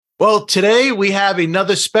Well, today we have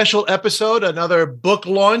another special episode, another book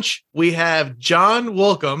launch. We have John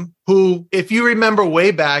Wilkham, who, if you remember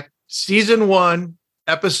way back, season 1,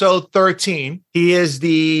 episode 13, he is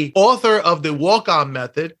the author of The Walk-On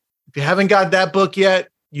Method. If you haven't got that book yet,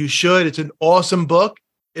 you should. It's an awesome book.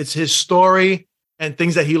 It's his story and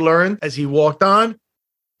things that he learned as he walked on.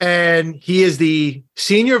 And he is the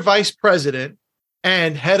senior vice president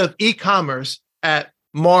and head of e-commerce at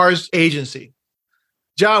Mars Agency.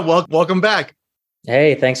 John, welcome back.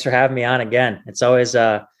 Hey, thanks for having me on again. It's always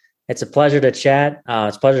it's a pleasure to chat.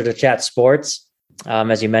 It's a pleasure to chat sports.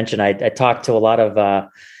 As you mentioned, I talk to a lot of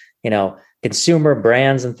consumer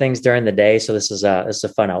brands and things during the day. So this is a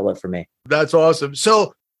fun outlet for me. That's awesome.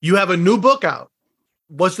 So you have a new book out.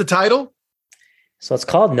 What's the title? So it's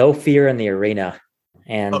called No Fear in the Arena.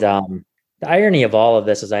 And the irony of all of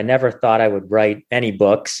this is I never thought I would write any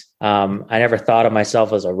books. I never thought of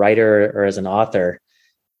myself as a writer or as an author.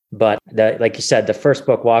 But like you said, the first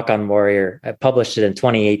book, Walk-On Warrior, I published it in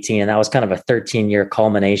 2018. And that was kind of a 13-year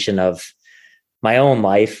culmination of my own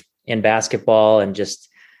life in basketball and just,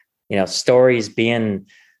 stories being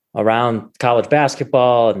around college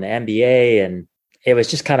basketball and the NBA. And it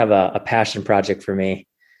was just kind of a passion project for me.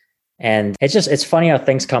 And it's funny how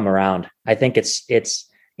things come around. I think it's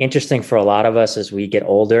interesting for a lot of us as we get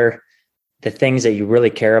older, the things that you really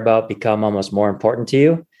care about become almost more important to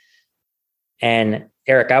you. And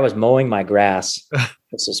Eric, I was mowing my grass.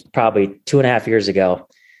 This was probably 2.5 years ago.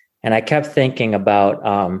 And I kept thinking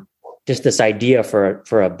about just this idea for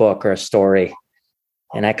a book or a story.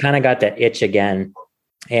 And I kind of got that itch again.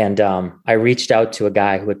 And I reached out to a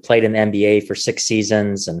guy who had played in the NBA for 6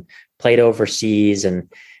 seasons and played overseas.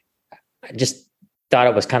 And I just thought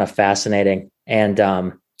it was kind of fascinating. And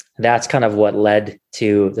that's kind of what led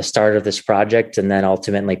to the start of this project and then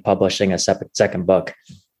ultimately publishing a second book.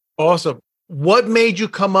 Awesome. What made you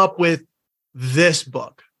come up with this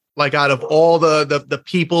book? Like out of all the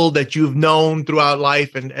people that you've known throughout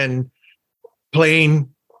life and playing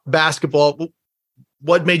basketball,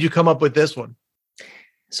 what made you come up with this one?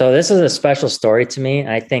 So this is a special story to me. And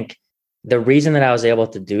I think the reason that I was able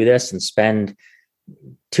to do this and spend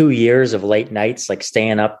 2 years of late nights, like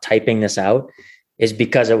staying up, typing this out, is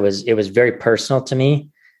because it was very personal to me.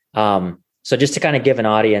 So just to kind of give an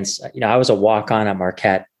audience, I was a walk-on at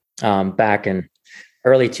Marquette back in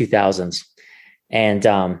early 2000s. And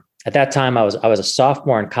at that time I was a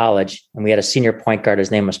sophomore in college and we had a senior point guard.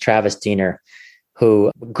 His name was Travis Diener,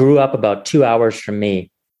 who grew up about 2 hours from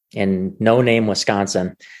me in No Name,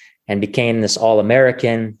 Wisconsin, and became this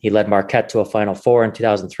All-American. He led Marquette to a Final Four in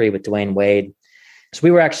 2003 with Dwayne Wade. So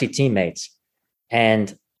we were actually teammates.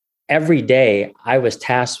 And every day I was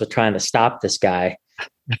tasked with trying to stop this guy.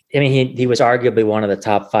 I mean, he was arguably one of the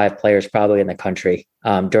top 5 players probably in the country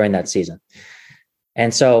during that season.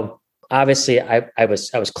 And so obviously I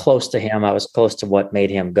was close to him. I was close to what made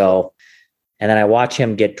him go. And then I watched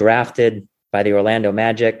him get drafted by the Orlando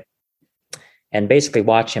Magic and basically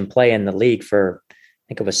watch him play in the league for, I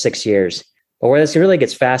think it was 6 years. But where this really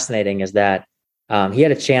gets fascinating is that he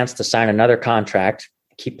had a chance to sign another contract,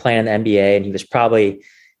 keep playing in the NBA. And he was probably,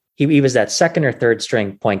 he was that second or third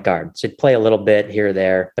string point guard. So he'd play a little bit here or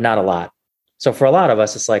there, but not a lot. So for a lot of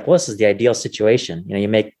us, it's like, well, this is the ideal situation. You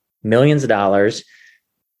make millions of dollars.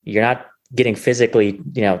 You're not getting physically,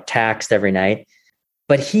 taxed every night.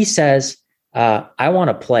 But he says, I want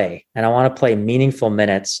to play and I want to play meaningful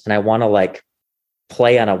minutes and I want to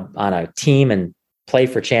play on a team and play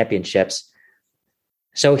for championships.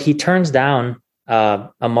 So he turns down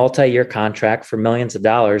a multi-year contract for millions of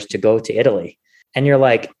dollars to go to Italy. And you're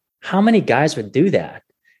like, how many guys would do that?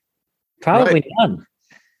 Probably none.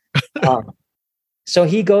 So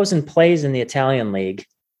he goes and plays in the Italian league.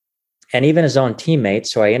 And even his own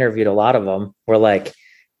teammates, who I interviewed a lot of them, were like,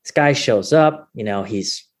 this guy shows up,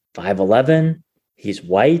 he's 5'11", he's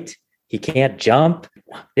white, he can't jump.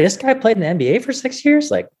 This guy played in the NBA for 6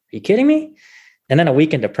 years? Like, are you kidding me? And then a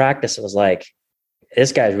week into practice, it was like,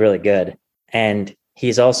 this guy's really good. And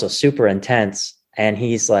he's also super intense. And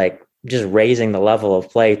he's like just raising the level of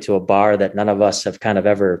play to a bar that none of us have kind of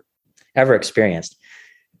ever experienced.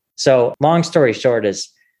 So long story short is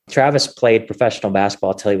Travis played professional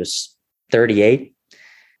basketball till he was 38.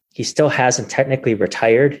 He still hasn't technically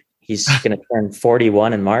retired. He's going to turn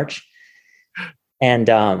 41 in March. And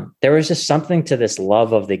there was just something to this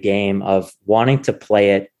love of the game, of wanting to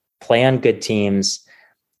play it, play on good teams.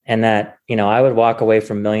 And that, I would walk away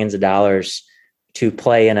from millions of dollars to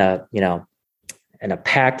play in a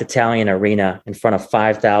packed Italian arena in front of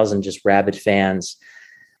 5,000 just rabid fans.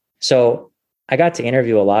 So I got to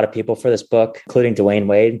interview a lot of people for this book, including Dwayne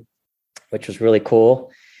Wade, which was really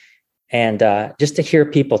cool. And just to hear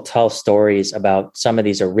people tell stories about some of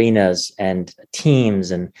these arenas and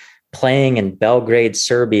teams and playing in Belgrade,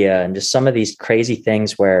 Serbia, and just some of these crazy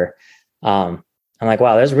things where I'm like,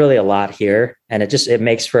 wow, there's really a lot here. And it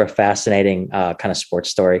makes for a fascinating kind of sports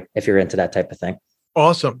story if you're into that type of thing.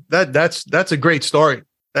 Awesome. That's a great story.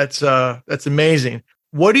 That's amazing.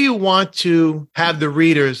 What do you want to have the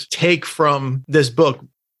readers take from this book?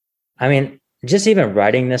 I mean, just even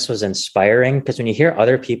writing this was inspiring because when you hear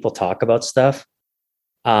other people talk about stuff,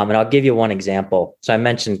 and I'll give you one example. So I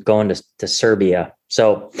mentioned going to Serbia.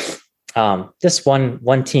 So this one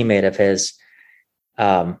teammate of his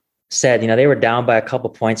said, they were down by a couple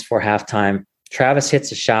points before halftime. Travis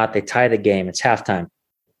hits a shot. They tie the game. It's halftime.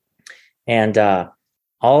 And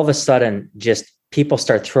all of a sudden, just people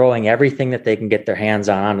start throwing everything that they can get their hands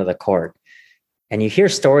on onto the court. And you hear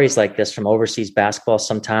stories like this from overseas basketball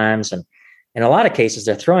sometimes. And in a lot of cases,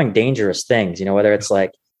 they're throwing dangerous things, whether it's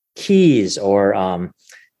like keys or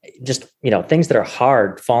just, things that are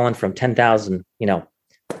hard falling from 10,000,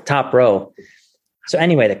 top row. So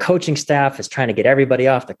anyway, the coaching staff is trying to get everybody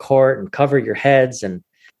off the court and cover your heads. And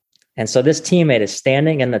so this teammate is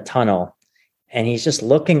standing in the tunnel and he's just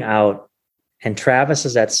looking out, and Travis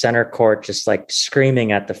is at center court, just like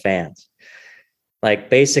screaming at the fans.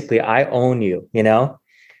 Like, basically, I own you,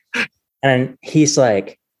 And he's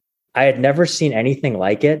like, I had never seen anything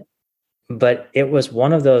like it, but it was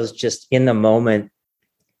one of those just in the moment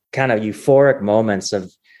kind of euphoric moments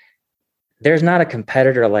of there's not a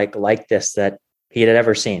competitor like this that he had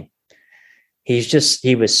ever seen.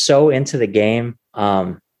 He was so into the game,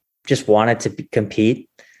 just wanted to compete.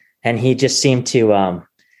 And he just seemed to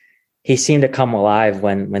come alive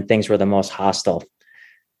when things were the most hostile.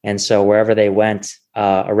 And so wherever they went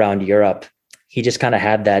around Europe, he just kind of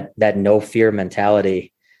had that no fear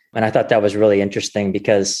mentality. And I thought that was really interesting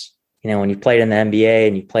because, when you played in the NBA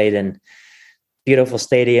and you played in beautiful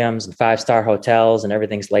stadiums and 5-star hotels and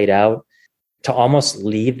everything's laid out, to almost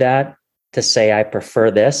leave that to say, I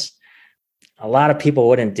prefer this. A lot of people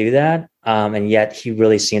wouldn't do that. And yet he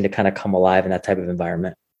really seemed to kind of come alive in that type of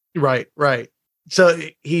environment. Right. So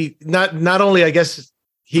he not only, I guess,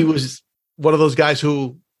 he was one of those guys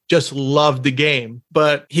who just loved the game,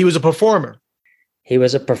 but he was a performer. He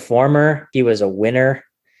was a performer. He was a winner.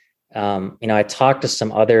 I talked to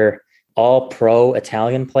some other all-pro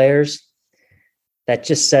Italian players that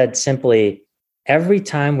just said simply, every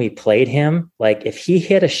time we played him, like if he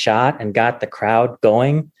hit a shot and got the crowd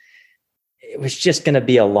going, it was just going to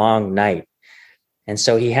be a long night. And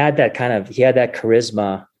so he had that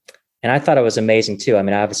charisma. And I thought it was amazing too. I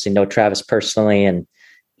mean, I obviously know Travis personally, and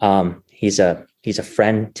he's a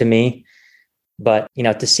friend to me. But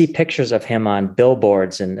to see pictures of him on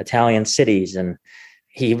billboards in Italian cities, and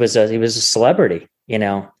he was a celebrity, in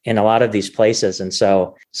a lot of these places. And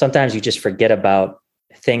so sometimes you just forget about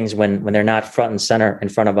things when they're not front and center in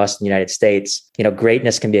front of us in the United States.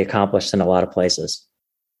 Greatness can be accomplished in a lot of places.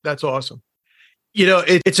 That's awesome.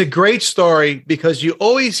 It's a great story because you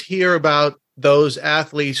always hear about those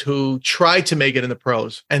athletes who tried to make it in the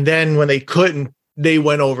pros. And then when they couldn't, they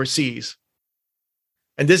went overseas.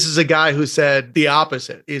 And this is a guy who said the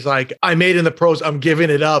opposite. He's like, I made it in the pros. I'm giving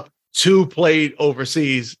it up to play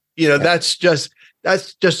overseas. That's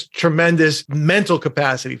just tremendous mental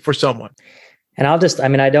capacity for someone. And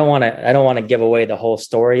I don't want to give away the whole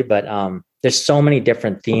story, but there's so many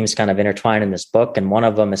different themes kind of intertwined in this book. And one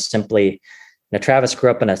of them is simply, Travis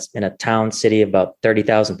grew up in a town city of about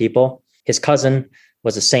 30,000 people. His cousin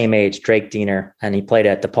was the same age, Drake Diener, and he played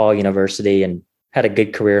at DePaul University and had a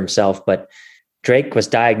good career himself. But Drake was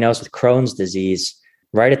diagnosed with Crohn's disease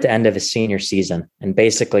right at the end of his senior season, and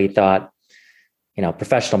basically thought,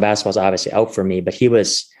 professional basketball is obviously out for me. But he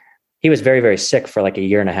was very, very sick for like a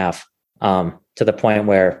year and a half, to the point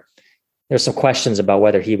where there's some questions about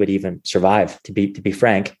whether he would even survive, to be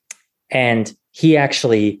frank. And he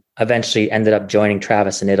actually eventually ended up joining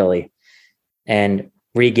Travis in Italy and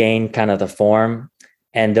regained kind of the form.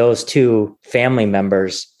 And those two family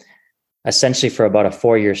members, essentially for about a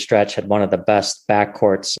 4-year stretch, had one of the best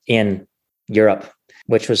backcourts in Europe,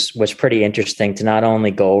 which was pretty interesting to not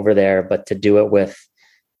only go over there, but to do it with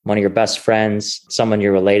one of your best friends, someone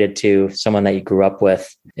you're related to, someone that you grew up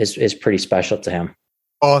with, is pretty special to him.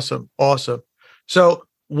 Awesome. So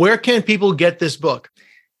where can people get this book?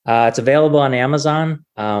 It's available on Amazon,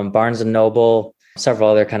 Barnes & Noble, several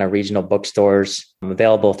other kind of regional bookstores.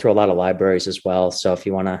 Available through a lot of libraries as well. So if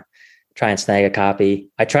you want to try and snag a copy,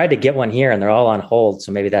 I tried to get one here and they're all on hold.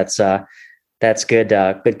 So maybe that's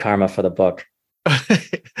good karma for the book.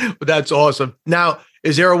 That's awesome. Now,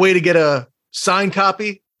 is there a way to get a signed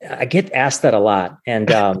copy? I get asked that a lot, and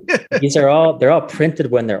they're all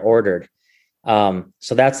printed when they're ordered.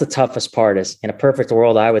 So that's the toughest part. Is in a perfect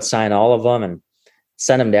world, I would sign all of them and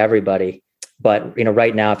send them to everybody. But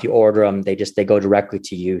right now, if you order them, they go directly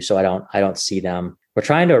to you. So I don't see them. We're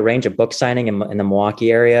trying to arrange a book signing in the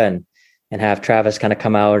Milwaukee area and have Travis kind of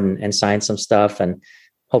come out and sign some stuff and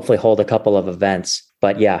hopefully hold a couple of events.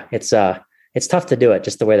 But yeah, it's tough to do it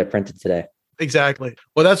just the way they're printed today. Exactly.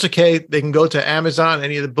 Well, that's okay. They can go to Amazon,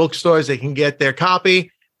 any of the bookstores, they can get their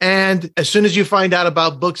copy. And as soon as you find out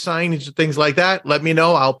about book signings and things like that, let me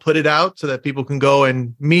know. I'll put it out so that people can go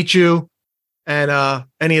and meet you. And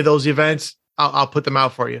any of those events, I'll put them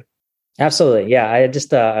out for you. Absolutely. Yeah.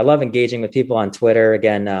 I love engaging with people on Twitter.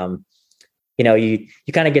 Again, you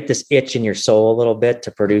kind of get this itch in your soul a little bit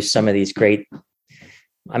to produce some of these great,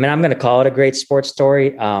 I'm going to call it a great sports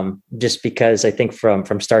story, just because I think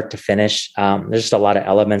from start to finish, there's just a lot of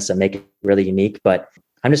elements that make it really unique. But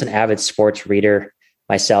I'm just an avid sports reader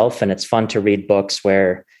myself, and it's fun to read books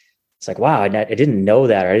where it's like, wow, I didn't know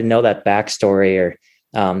that, or I didn't know that backstory, or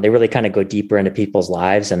they really kind of go deeper into people's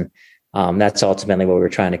lives, and that's ultimately what we're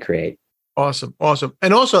trying to create. Awesome.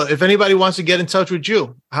 And also, if anybody wants to get in touch with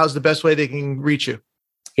you, how's the best way they can reach you?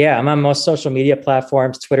 Yeah, I'm on most social media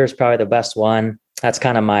platforms. Twitter is probably the best one. That's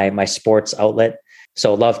kind of my sports outlet.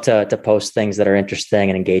 So love to post things that are interesting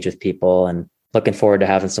and engage with people, and looking forward to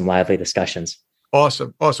having some lively discussions.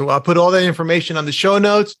 Awesome. Well, I'll put all that information on the show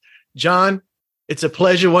notes. John, it's a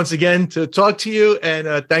pleasure once again to talk to you,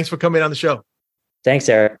 and thanks for coming on the show. Thanks,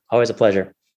 Eric. Always a pleasure.